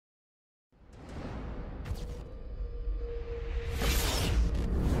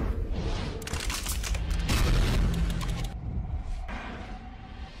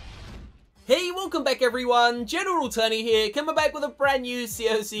welcome back everyone, General Tony here, coming back with a brand new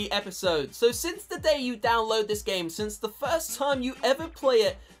CoC episode. So since the day you download this game, since the first time you ever play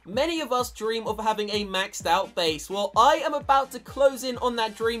it, many of us dream of having a maxed out base. Well, I am about to close in on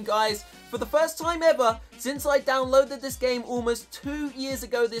that dream, guys. For the first time ever, since I downloaded this game almost 2 years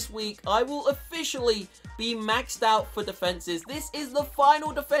ago this week, I will officially be maxed out for defenses. This is the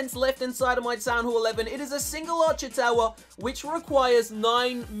final defense left inside of my Town Hall 11. It is a single archer tower, which requires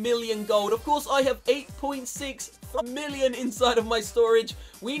 9 million gold. Of course, I have 8.6 million inside of my storage.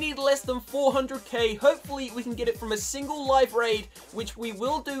 We need less than 400k. Hopefully, we can get it from a single live raid, which we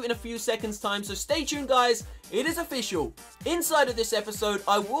will do in a few seconds time. So stay tuned, guys. It is official. Inside of this episode,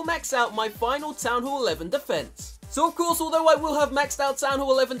 I will max out my final Town Hall 11 defense. So of course, although I will have maxed out Town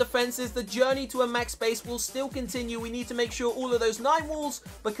Hall 11 defenses, the journey to a max base will still continue. We need to make sure all of those 9 walls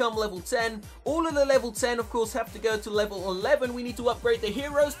become level 10. All of the level 10, of course, have to go to level 11. We need to upgrade the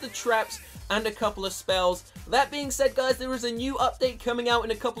heroes, the traps, and a couple of spells. That being said, guys, there is a new update coming out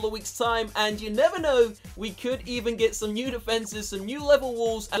in a couple of weeks' time, and you never know, we could even get some new defenses, some new level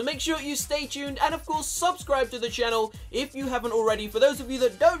walls, and make sure you stay tuned, and of course, subscribe to the channel if you haven't already. For those of you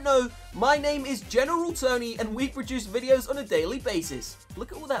that don't know, my name is General Tony, and we produce videos on a daily basis.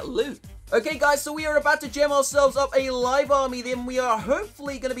 Look at all that loot. Okay, guys, so we are about to gem ourselves up a live army, then we are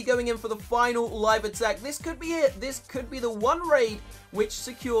hopefully going to be going in for the final live attack. This could be it. This could be the one raid which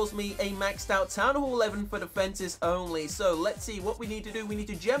secures me a maxed out Town Hall 11 for defenses only. So let's see what we need to do. We need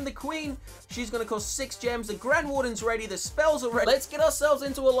to gem the Queen. She's going to cost 6 gems. The Grand Warden's ready. The spells are ready. Let's get ourselves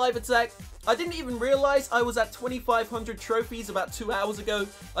into a live attack. I didn't even realize I was at 2,500 trophies about 2 hours ago.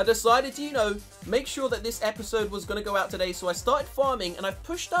 I decided to, you know, make sure that this episode was going to go out today. So I started farming and I've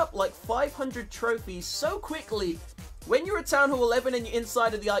pushed up like 500 trophies so quickly. When you're at Town Hall 11 and you're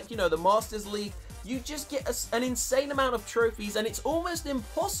inside of the, like, you know, the Masters League, you just get an insane amount of trophies, and it's almost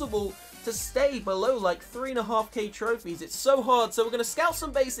impossible to stay below like 3.5k trophies. It's so hard. So we're going to scout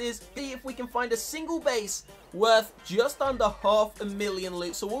some bases, see if we can find a single base worth just under 500,000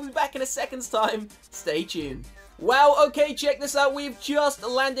 loot. So we'll be back in a second's time. Stay tuned. Wow, okay, check this out. We've just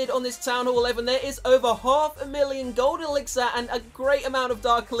landed on this Town Hall 11. There is over 500,000 gold elixir and a great amount of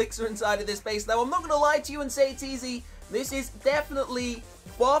dark elixir inside of this base. Now, I'm not going to lie to you and say it's easy. This is definitely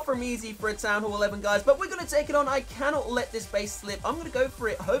far from easy for a Town Hall 11, guys, but we're going to take it on. I cannot let this base slip. I'm going to go for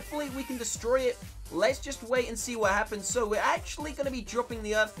it. Hopefully, we can destroy it. Let's just wait and see what happens. So, we're actually going to be dropping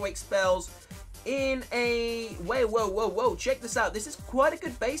the earthquake spells in a... Wait, whoa. Check this out. This is quite a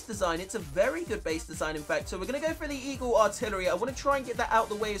good base design. It's a very good base design, in fact. So, we're going to go for the Eagle Artillery. I want to try and get that out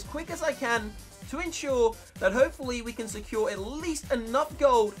the way as quick as I can to ensure that hopefully we can secure at least enough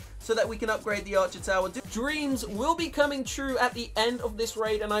gold so that we can upgrade the Archer Tower. Dreams will be coming true at the end of this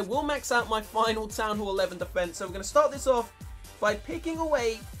raid, and I will max out my final Town Hall 11 defense. So we're going to start this off by picking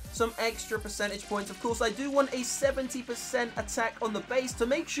away some extra percentage points. Of course, I do want a 70% attack on the base to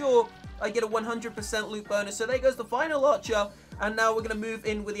make sure I get a 100% loot bonus. So there goes the final Archer, and now we're going to move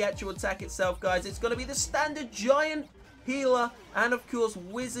in with the actual attack itself, guys. It's going to be the standard Giant, Healer, and of course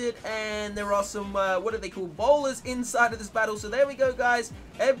Wizard, and there are some what are they called, bowlers inside of this battle. So there we go, guys.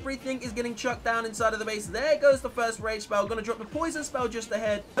 Everything is getting chucked down inside of the base. There goes the first rage spell. Gonna drop the poison spell just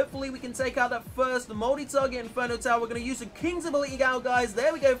ahead. Hopefully we can take out that first, the multi-target Inferno Tower. We're gonna use the King's ability now, guys.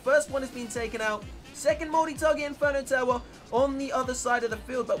 There we go, first one has been taken out. Second multi-target Inferno Tower on the other side of the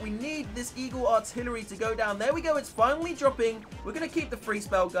field, but we need this Eagle Artillery to go down. There we go, it's finally dropping. We're going to keep the free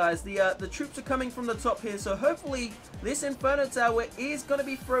spell, guys. The troops are coming from the top here, so hopefully this Inferno Tower is going to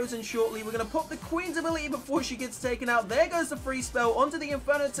be frozen shortly. We're going to pop the Queen's ability before she gets taken out. There goes the free spell onto the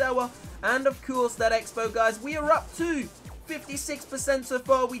Inferno Tower, and of course that Expo, guys. We are up to 56% so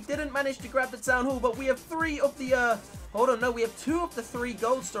far. We didn't manage to grab the Town Hall, but we have 3 of the... Hold on, no, we have 2 of the 3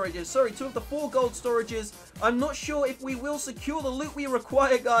 gold storages. Sorry, 2 of the 4 gold storages. I'm not sure if we will secure the loot we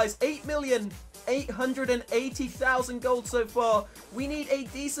require, guys. 8,880,000 gold so far. We need a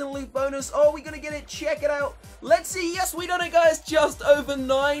decent loot bonus. Are we going to get it? Check it out. Let's see. Yes, we done it, guys. Just over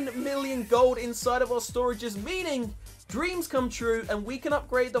 9 million gold inside of our storages, meaning dreams come true and we can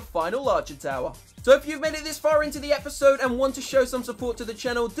upgrade the final Archer Tower. So if you've made it this far into the episode and want to show some support to the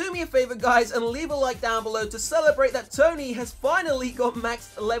channel, do me a favor, guys, and leave a like down below to celebrate that Tony has finally got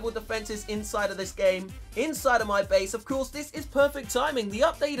maxed level defenses inside of this game, inside of my base. Of course, this is perfect timing. The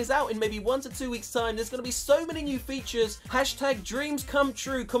update is out in maybe 1 to 2 weeks time. There's going to be so many new features. Hashtag dreams come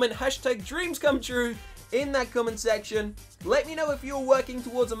true. Comment hashtag dreams come true in that comment section. Let me know if you're working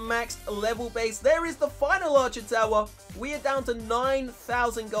towards a maxed level base. There is the final Archer Tower. We are down to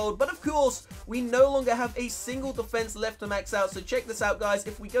 9,000 gold, but of course, we no longer have a single defense left to max out. So check this out, guys.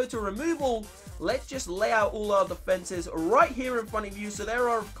 If we go to removal, let's just lay out all our defenses right here in front of you. So there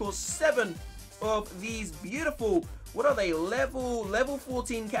are, of course, 7 of these beautiful, what are they, level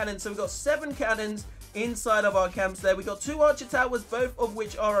 14 cannons. So we've got 7 cannons inside of our camps there. We've got 2 archer towers, both of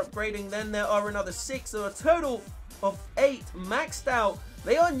which are upgrading. Then there are another 6, so a total of 8 maxed out.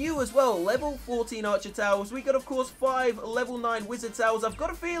 They are new as well, level 14 archer towers. We got, of course, 5 level 9 wizard towers. I've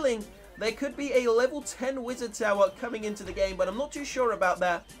got a feeling there could be a level 10 wizard tower coming into the game, but I'm not too sure about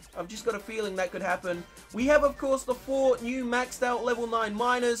that. I've just got a feeling that could happen. We have, of course, the 4 new maxed out level 9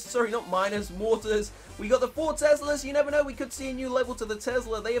 miners. Sorry, not miners, mortars. We got the 4 Teslas. You never know, we could see a new level to the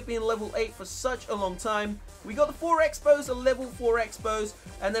Tesla. They have been level 8 for such a long time. We got the 4 Expos, the level 4 Expos.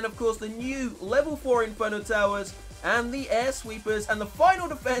 And then, of course, the new level 4 Inferno Towers. And the air sweepers, and the final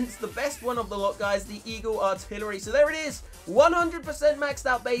defense, the best one of the lot, guys, the Eagle Artillery. So there it is, 100% maxed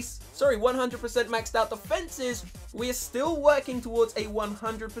out base, sorry, 100% maxed out defenses. We are still working towards a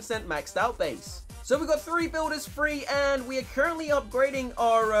 100% maxed out base. So we've got 3 builders free, and we are currently upgrading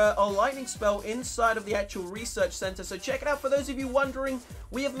our lightning spell inside of the actual research center. So check it out. For those of you wondering,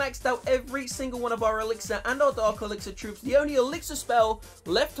 we have maxed out every single one of our elixir and our dark elixir troops. The only elixir spell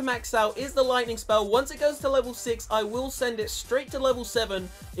left to max out is the lightning spell. Once it goes to level 6, I will send it straight to level 7.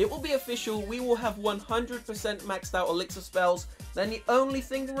 It will be official. We will have 100% maxed out elixir spells. Then the only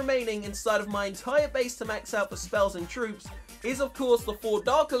thing remaining inside of my entire base to max out for spells and troops is, of course, the 4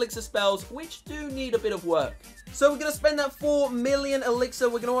 dark elixir spells, which do need a bit of work. So we're going to spend that 4 million elixir.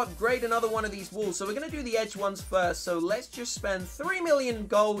 We're going to upgrade another one of these walls. So we're going to do the edge ones first. So let's just spend 3 million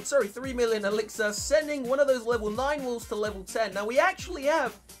gold, sorry, 3 million elixir, sending one of those level 9 walls to level 10. Now we actually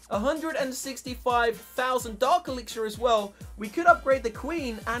have 165,000 dark elixir as well. We could upgrade the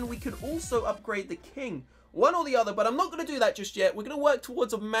queen, and we could also upgrade the king. One or the other, but I'm not going to do that just yet. We're going to work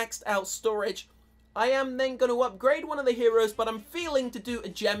towards a maxed out storage. I am then going to upgrade one of the heroes, but I'm feeling to do a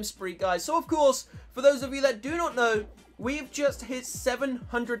gem spree, guys. So, of course, for those of you that do not know, we've just hit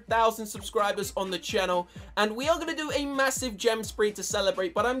 700,000 subscribers on the channel, and we are going to do a massive gem spree to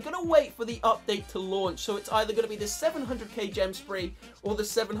celebrate, but I'm going to wait for the update to launch. So it's either going to be the 700k gem spree or the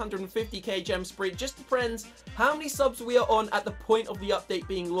 750k gem spree. It just depends how many subs we are on at the point of the update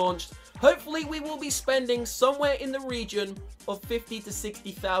being launched. Hopefully, we will be spending somewhere in the region of 50 to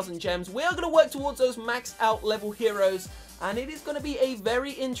 60,000 gems. We are going to work towards those maxed out level heroes, and it is going to be a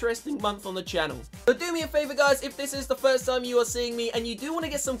very interesting month on the channel. So do me a favor, guys, if this is the first time you are seeing me and you do want to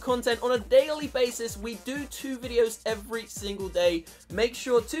get some content on a daily basis, we do 2 videos every single day. Make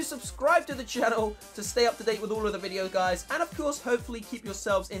sure to subscribe to the channel to stay up to date with all of the videos, guys, and of course, hopefully keep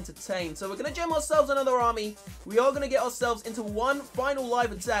yourselves entertained. So we're going to gem ourselves another army. We are going to get ourselves into one final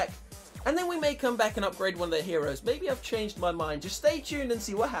live attack, and then we may come back and upgrade one of the heroes. Maybe I've changed my mind. Just stay tuned and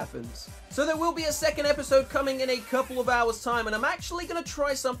see what happens. So there will be a second episode coming in a couple of hours time, and I'm actually going to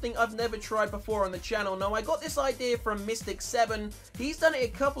try something I've never tried before on the channel. Now, I got this idea from Mystic7. He's done it a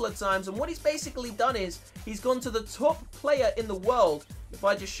couple of times, and what he's basically done is he's gone to the top player in the world. If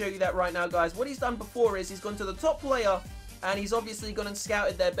I just show you that right now, guys, what he's done before is he's gone to the top player, and he's obviously gone and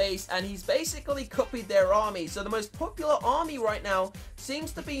scouted their base, and he's basically copied their army. So the most popular army right now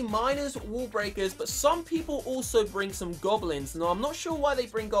seems to be miners, wall breakers, but some people also bring some goblins. Now, I'm not sure why they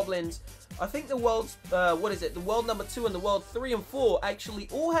bring goblins. I think the world's, what is it? The world number 2 and the world 3 and 4 actually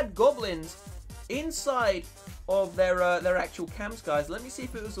all had goblins inside of their actual camps, guys. Let me see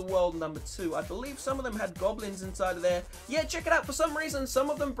if it was the world number 2. I believe some of them had goblins inside of there. Yeah, check it out. For some reason, some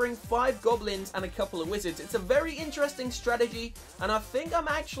of them bring 5 goblins and a couple of wizards. It's a very interesting strategy, and I think I'm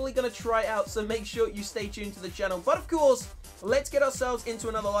actually going to try it out, so make sure you stay tuned to the channel. But of course, let's get ourselves into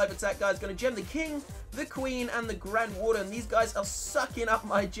another live attack, guys. Going to gem the king, the queen, and the grand warden. These guys are sucking up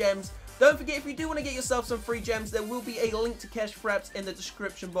my gems. Don't forget, if you do want to get yourself some free gems, there will be a link to Cash Fraps in the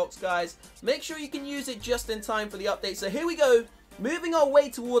description box, guys. Make sure you can use it just in time for the update. So here we go. Moving our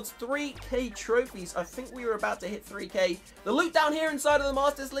way towards 3k trophies. I think we were about to hit 3k. The loot down here inside of the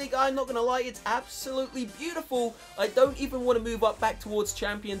Masters League, I'm not going to lie, it's absolutely beautiful. I don't even want to move up back towards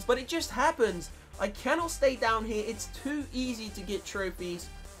champions, but it just happens. I cannot stay down here. It's too easy to get trophies,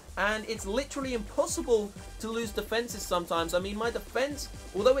 and it's literally impossible to lose defenses sometimes. I mean, my defense,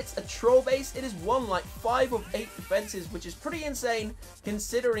 although it's a troll base, it is won like 5 of 8 defenses, which is pretty insane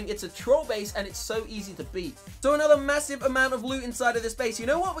considering it's a troll base and it's so easy to beat. So another massive amount of loot inside of this base. You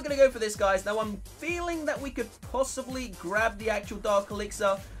know what? We're going to go for this, guys. Now, I'm feeling that we could possibly grab the actual Dark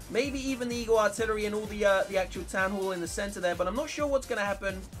Elixir, maybe even the Eagle Artillery and all the actual Town Hall in the center there, but I'm not sure what's going to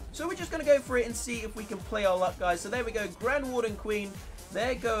happen. So we're just going to go for it and see if we can play our luck, guys. So there we go. Grand Warden Queen.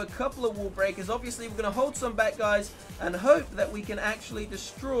 There go a couple of wall breakers. Obviously, we're going to hold some back, guys, and hope that we can actually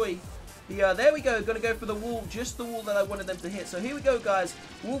destroy There we go. Going to go for the wall, just the wall that I wanted them to hit. So here we go, guys.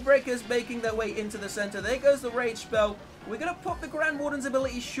 Wall breakers making their way into the center. There goes the rage spell. We're going to pop the Grand Warden's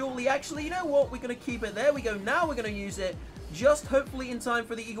ability shortly. Actually, you know what? We're going to keep it. There we go. Now we're going to use it. Just hopefully in time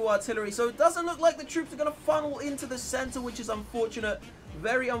for the Eagle Artillery. So it doesn't look like the troops are going to funnel into the center, which is unfortunate.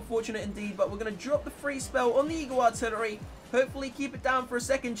 Very unfortunate indeed. But we're going to drop the free spell on the Eagle Artillery. Hopefully keep it down for a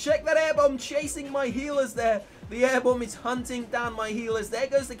second. Check that air bomb chasing my healers there. The air bomb is hunting down my healers. There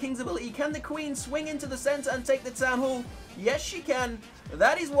goes the King's ability. Can the Queen swing into the center and take the Town Hall? Yes, she can.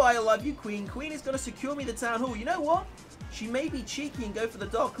 That is why I love you, Queen. Queen is going to secure me the Town Hall. You know what? She may be cheeky and go for the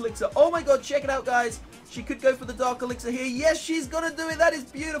Dark Elixir. Oh my god, check it out, guys. She could go for the Dark Elixir here. Yes, she's going to do it. That is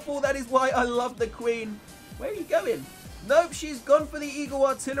beautiful. That is why I love the Queen. Where are you going? Nope, she's gone for the Eagle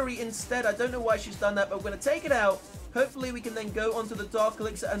Artillery instead. I don't know why she's done that, but we're going to take it out. Hopefully we can then go onto the Dark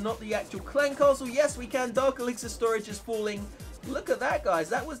Elixir and not the actual Clan Castle. Yes, we can. Dark Elixir storage is falling. Look at that, guys.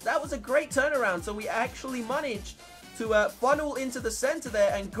 That was a great turnaround. So we actually managed to funnel into the center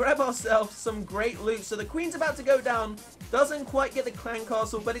there and grab ourselves some great loot. So the Queen's about to go down. Doesn't quite get the Clan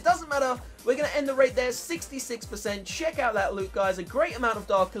Castle, but it doesn't matter. We're going to end the raid there, 66%. Check out that loot, guys. A great amount of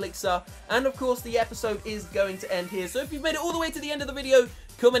Dark Elixir. And, of course, the episode is going to end here. So if you've made it all the way to the end of the video,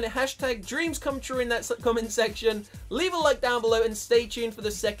 comment hashtag dreams come true in that comment section. Leave a like down below and stay tuned for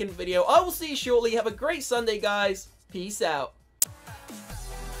the second video. I will see you shortly. Have a great Sunday, guys. Peace out.